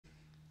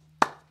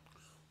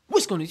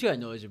going on? You guys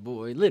know it's your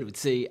boy, Little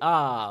T.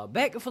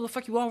 Back for the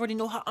fuck you already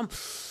know how I'm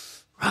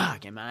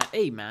rocking, man.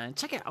 Hey, man,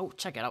 check it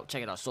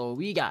out. So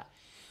we got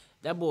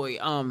that boy,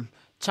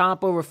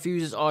 Ciampa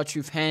refuses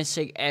R-Truth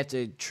handshake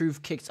after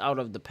Truth kicks out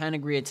of the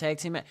Panagree tag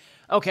team match.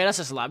 Okay, that's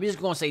just a lot. We're just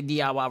gonna say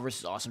DIY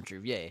versus Awesome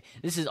Truth. Yeah,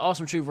 this is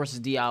Awesome Truth versus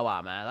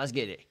DIY, man. Let's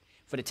get it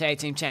for the tag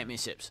team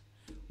championships,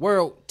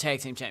 World Tag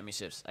Team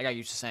Championships. I got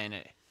used to saying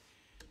that.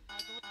 I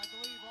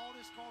believe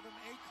Aldis called him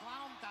a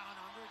clown down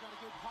under. Got a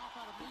good pop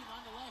out of me,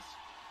 nonetheless.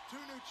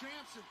 Two new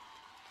champs.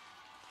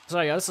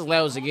 So yeah, this is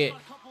loud as it get.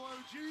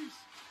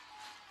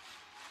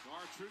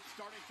 R-Truth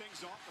starting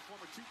things off, the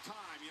former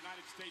two-time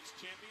United States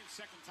champion.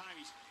 Second time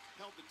he's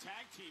held the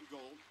tag team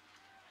gold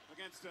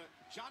against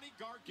Johnny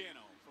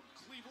Gargano from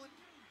Cleveland.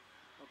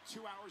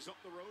 2 hours up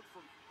the road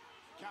from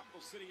the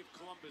capital city of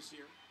Columbus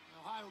here.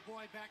 Ohio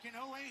boy back in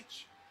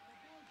OH.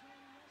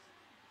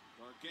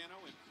 Gargano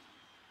and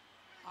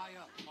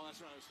oh, that's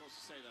right. I was supposed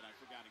to say that. I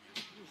forgot again.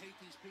 You hate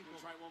these people.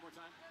 We'll try it one more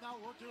time?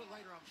 No, we'll do it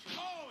later, I'm sure.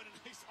 Oh, and a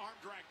nice arm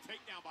drag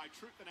takedown by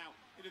Truth and now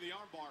into the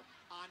armbar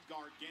on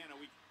Gargano.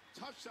 We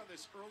touched on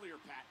this earlier,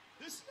 Pat.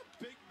 This is a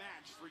big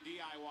match for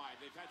DIY.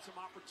 They've had some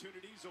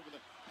opportunities over the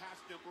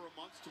past number of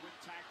months to win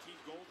tag team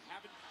gold.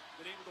 Haven't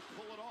been able to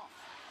pull it off.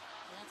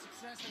 They had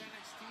success at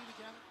NXT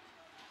together.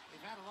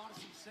 They've had a lot of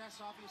success,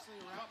 obviously,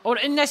 around. Oh,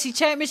 the NXT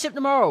Championship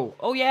tomorrow.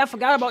 Oh yeah, I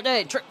forgot about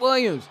that. Trick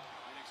Williams.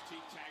 NXT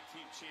tag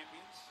team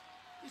champions.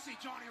 You see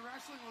Johnny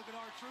wrestling, look at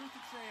R-Truth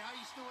and say, how are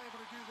you still able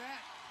to do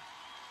that?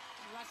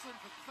 Been wrestling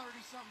for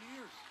 30-something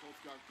years. Both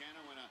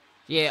Gargano and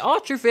Yeah,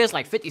 R-Truth is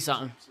like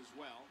 50-something. as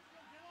well.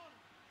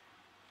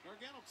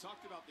 Gargano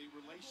talked about the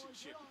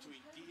relationship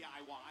between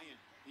DIY and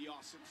the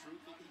Awesome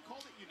Truth. He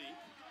called it unique.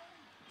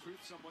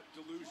 Truth somewhat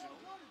delusional.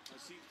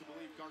 Seems to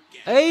believe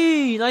Gargano.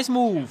 Hey, nice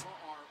move. Are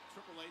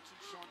Triple H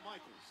and Shawn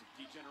Michaels of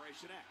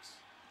D-Generation X.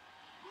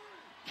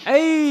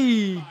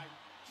 Hey.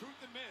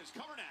 Truth and Miz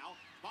cover now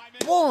by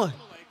Miz. One.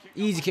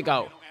 Easy kick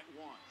out. I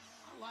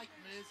like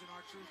Miz and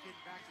R-Truth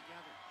getting back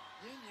together.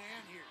 Yin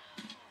yang here.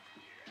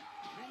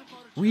 Peanut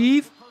butter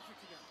Weave. jelly, perfect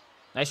together.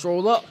 Nice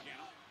roll up.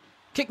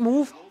 Kick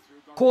move.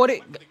 Caught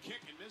it. The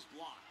kick and Miz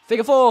block.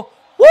 Figure four.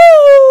 Woo!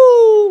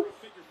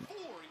 Figure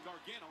four and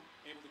Gargano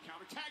able to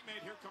counter. Tag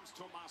made. Here comes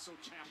Tommaso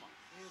Ciampa.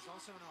 He is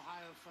also an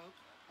Ohio folk.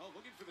 Oh,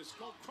 looking for the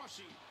skull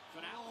crushing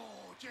finale.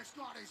 Oh, just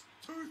got his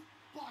tooth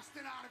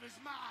busted out of his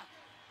mouth.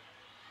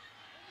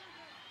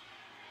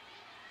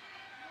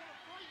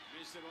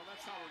 Miz said, well,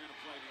 that's how we're going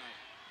to play tonight.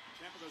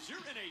 Ciampa goes, you're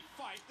in a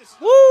fight. This is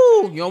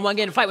Woo! You don't want to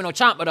get in a fight with no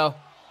Ciampa though.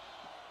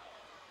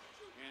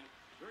 and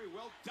very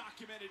well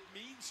documented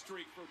mean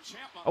streak for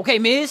Ciampa. Okay,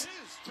 Miz.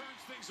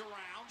 Turns things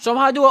around. Show him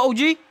how to do it,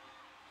 OG.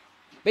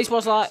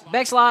 Baseball slide.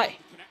 Backslide.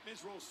 Connect.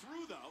 Miz rolls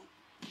through though.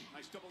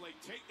 Nice double leg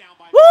takedown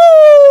by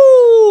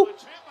Woo!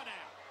 Ciampa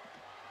now.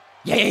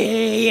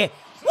 Yeah.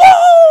 Woo!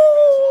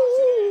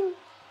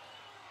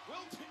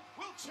 Will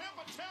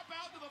Ciampa tap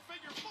out to the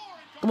figure four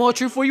and Come on,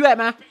 Truth, where you at,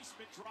 man?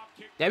 basement drop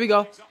kick. There we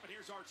go. Up and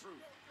here's R-Truth.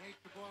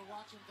 Nature boy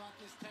watching thought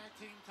this tag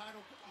team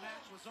title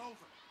match was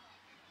over.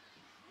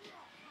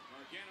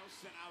 Gargano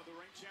sent out of the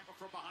ring. Ciampa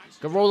from behind.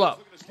 Good roll up.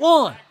 Looking to skip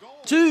 1, back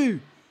goal. 2.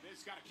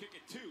 Miz got to kick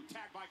it two.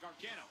 Tag by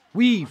Gargano.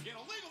 Weave.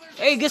 Gargano legal. There's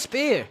Hey, good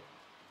spear.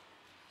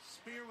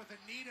 Spear with a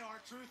knee to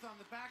R-Truth on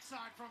the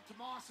backside from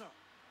Tommaso.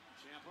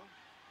 Ciampa.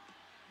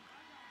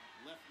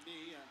 Left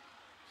knee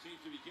seems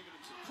to be giving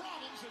him some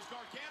problems as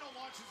Gargano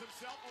launches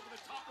himself over the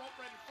top rope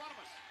right in front of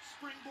us.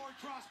 Springboard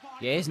crossbody.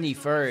 Yeah, his knee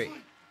Mr. furry.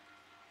 Wrestling.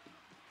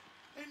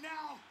 And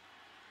now,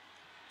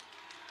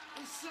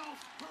 a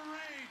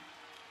self-parade.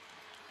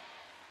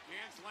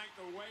 Hands length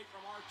away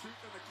from R-Truth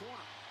in the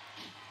corner.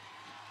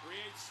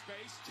 Creates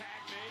space.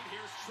 Tag made.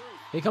 Here's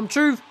Truth. Here come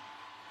Truth.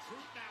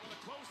 Truth now with a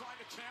clothesline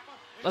to Ciampa.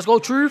 Let's go,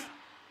 Truth.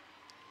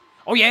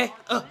 Oh, yeah.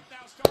 Truth now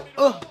starting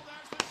to roll.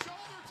 There's the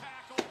shoulder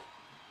tackle.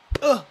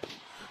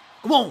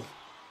 Come on.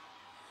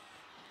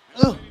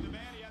 The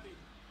man he had the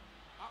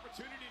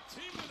opportunity to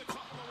team with a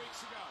couple of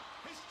weeks ago.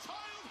 His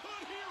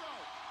childhood hero.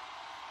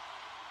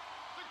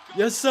 The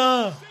Yes,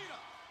 sir. Cena.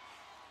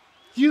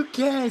 You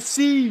can't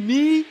see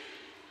me. They're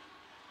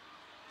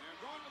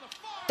going with a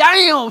fire.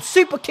 Damn,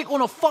 super kick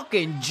on a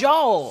fucking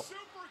jaw. Super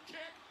kick.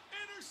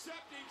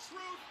 Intercepting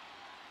Truth.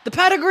 The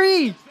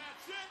pedigree.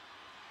 That's it.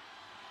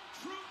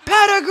 Truth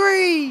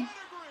Pedigree. pedigree.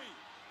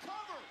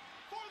 Cover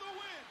for the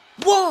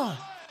win. 1,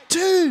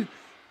 2, 3.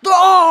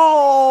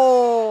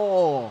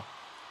 Oh!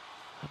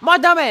 My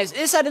dumb ass.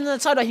 It said in the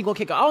title that he gonna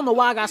kick out. I don't know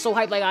why I got so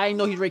hyped like I didn't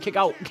know he's ready to kick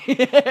out. Gargano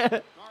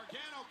can't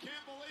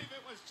believe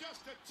it was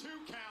just a 2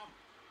 count.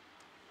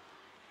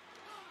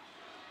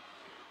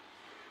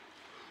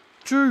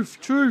 Truth.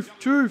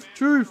 Gargano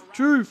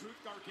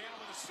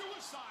with a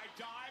suicide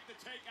dive to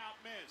take out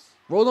Miz.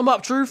 Roll him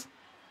up, Truth.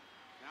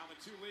 Now the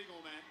 2 legal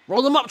men.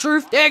 Roll him up,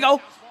 Truth. There you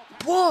go.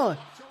 1,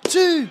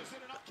 2.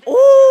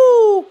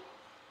 Ooh!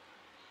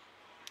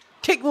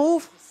 Kick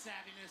move. The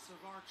savviness of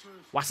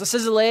R-Truth. Watch the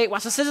scissor leg.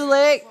 Watch the scissor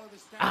leg. Slow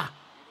this down. Ah,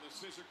 With a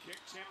scissor kick.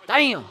 Ciampa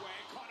Damn. away,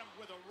 caught him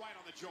with a right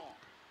on the jaw.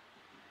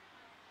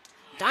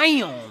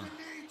 damn. The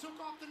knee took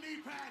off the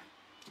knee pad.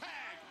 Tag.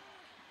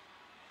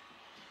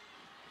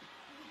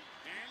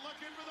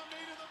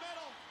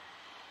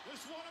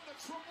 Here's one of the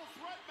triple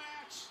threat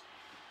match.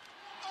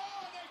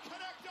 Oh, they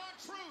connect on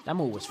Truth. That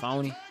move was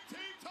phony. Tag team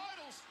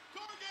titles.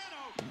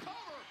 Gargano,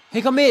 cover.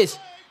 Here come Miz. To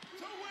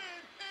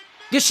win.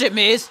 Good shit,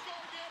 Miz.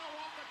 Gargano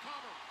off the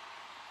cover.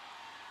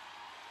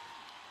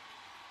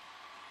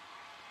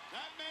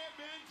 That may have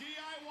been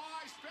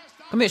DIY's best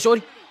Come here,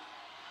 shorty.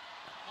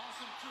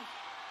 Awesome Truth.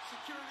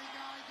 Security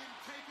guy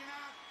getting taken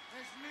out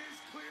as Miz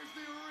clears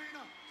the arena.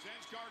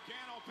 Sends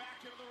Gargano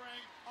back into the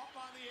ring, up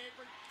on the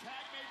apron.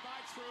 Tag made by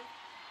Truth.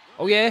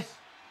 Oh, yeah.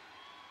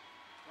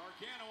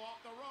 Gargano off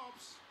the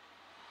ropes.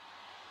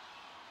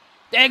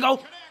 There you go.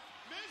 Connect.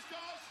 Miz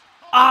does.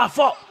 Ah,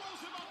 fuck. Rolls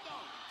him up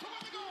though. To win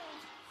the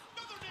gold.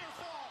 Another near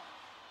fall.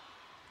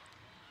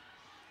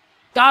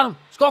 Got him.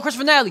 Skull Crush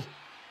finale.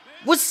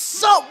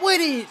 What's up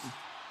with it?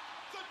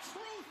 The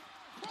Truth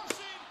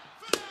crushing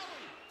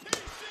finale.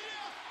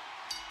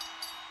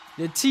 TCF.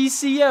 The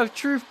TCF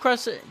Truth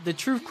Crusher. The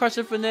Truth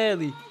Crusher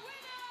finale.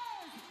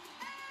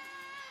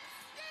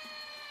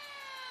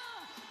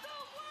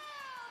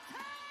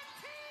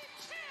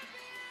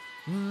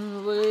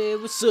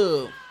 What's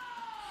up?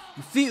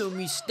 You feel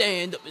me?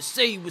 Stand up and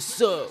say what's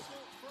up.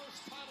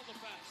 First title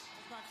defense.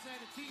 I was about to say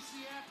the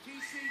TCF,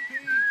 TCP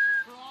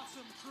for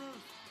Awesome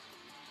Truth.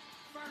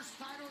 First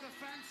title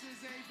defense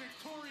is a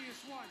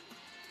victorious one.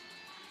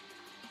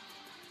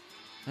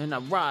 And I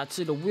ride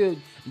to the wheel.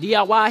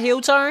 DIY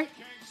heel turn?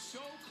 Came so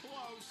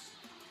close.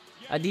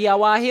 A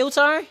DIY heel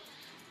turn?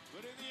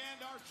 But in the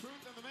end, our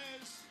Truth and the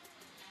Miz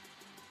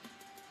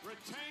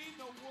retain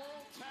the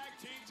World Tag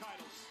Team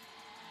titles.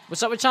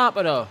 What's up with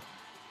Ciampa though?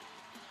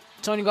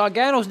 Tony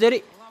Gargano's did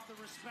it. Love the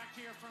respect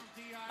here from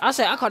DI.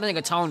 I call that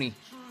nigga Tony.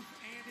 Truth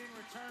and in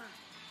return.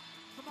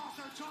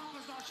 Tommaso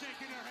Ciampa's not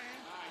shaking their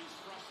hand. He's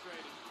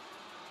frustrated.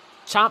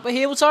 Ciampa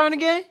heel turn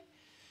again?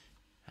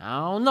 I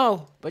don't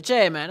know. But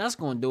yeah, man, that's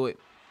gonna do it.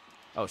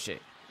 Oh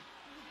shit.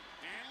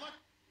 And look,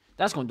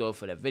 That's gonna do it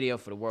for the video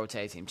for the World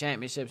Tag Team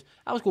Championships.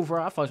 That was cool for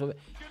her. I fucked with it.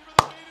 looking for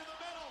the meat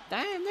in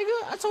the middle. Damn,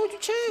 nigga, I told you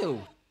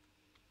chill.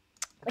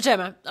 But yeah,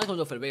 man, that's gonna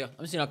do it for the video. Let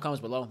me see in the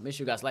comments below. Make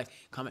sure you guys like,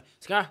 comment,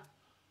 subscribe.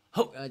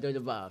 Hope you enjoyed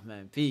the vibe,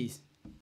 man. Peace.